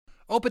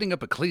Opening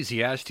up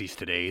Ecclesiastes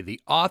today,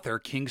 the author,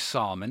 King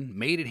Solomon,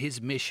 made it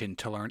his mission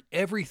to learn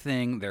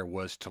everything there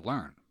was to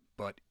learn.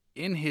 But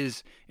in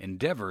his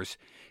endeavors,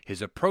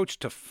 his approach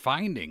to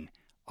finding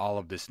all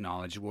of this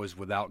knowledge was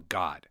without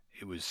God.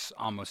 It was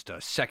almost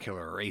a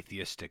secular or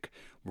atheistic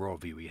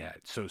worldview he had.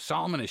 So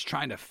Solomon is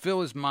trying to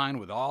fill his mind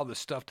with all the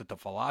stuff that the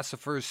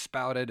philosophers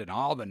spouted and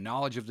all the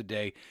knowledge of the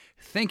day,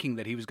 thinking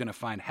that he was going to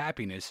find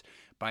happiness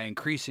by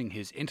increasing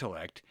his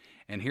intellect.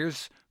 And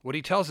here's what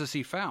he tells us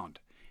he found.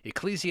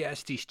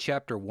 Ecclesiastes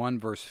chapter 1,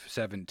 verse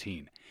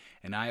 17.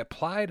 And I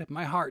applied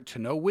my heart to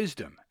know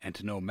wisdom and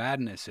to know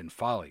madness and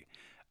folly.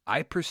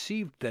 I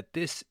perceived that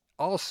this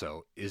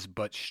also is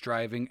but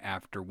striving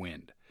after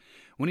wind.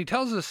 When he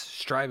tells us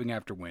striving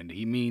after wind,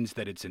 he means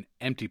that it's an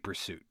empty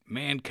pursuit.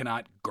 Man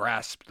cannot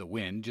grasp the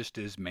wind, just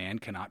as man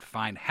cannot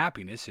find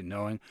happiness in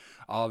knowing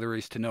all there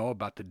is to know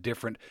about the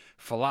different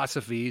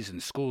philosophies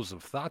and schools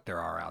of thought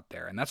there are out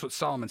there. And that's what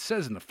Solomon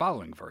says in the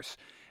following verse.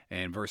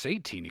 In verse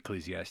 18,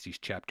 Ecclesiastes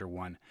chapter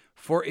 1,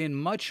 For in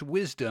much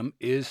wisdom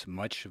is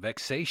much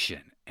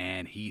vexation,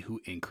 and he who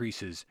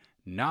increases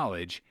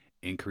knowledge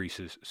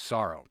increases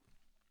sorrow.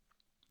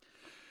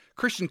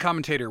 Christian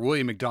commentator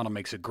William MacDonald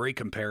makes a great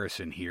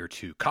comparison here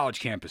to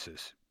college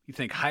campuses. You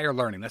think higher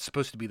learning, that's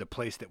supposed to be the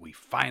place that we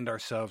find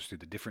ourselves through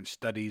the different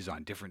studies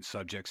on different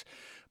subjects.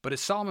 But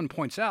as Solomon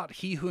points out,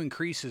 he who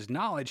increases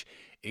knowledge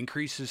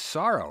increases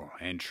sorrow.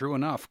 And true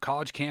enough,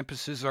 college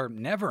campuses are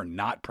never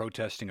not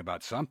protesting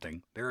about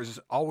something. There is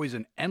always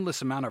an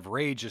endless amount of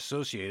rage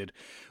associated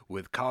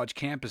with college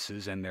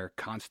campuses and their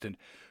constant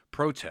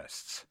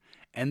protests.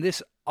 And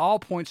this all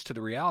points to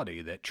the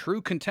reality that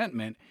true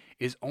contentment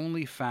is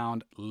only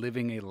found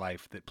living a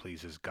life that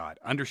pleases God,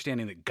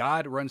 understanding that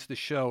God runs the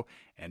show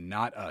and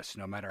not us,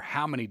 no matter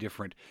how many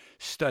different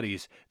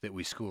studies that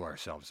we school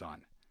ourselves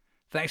on.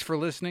 Thanks for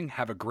listening.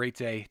 Have a great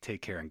day.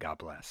 Take care and God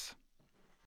bless.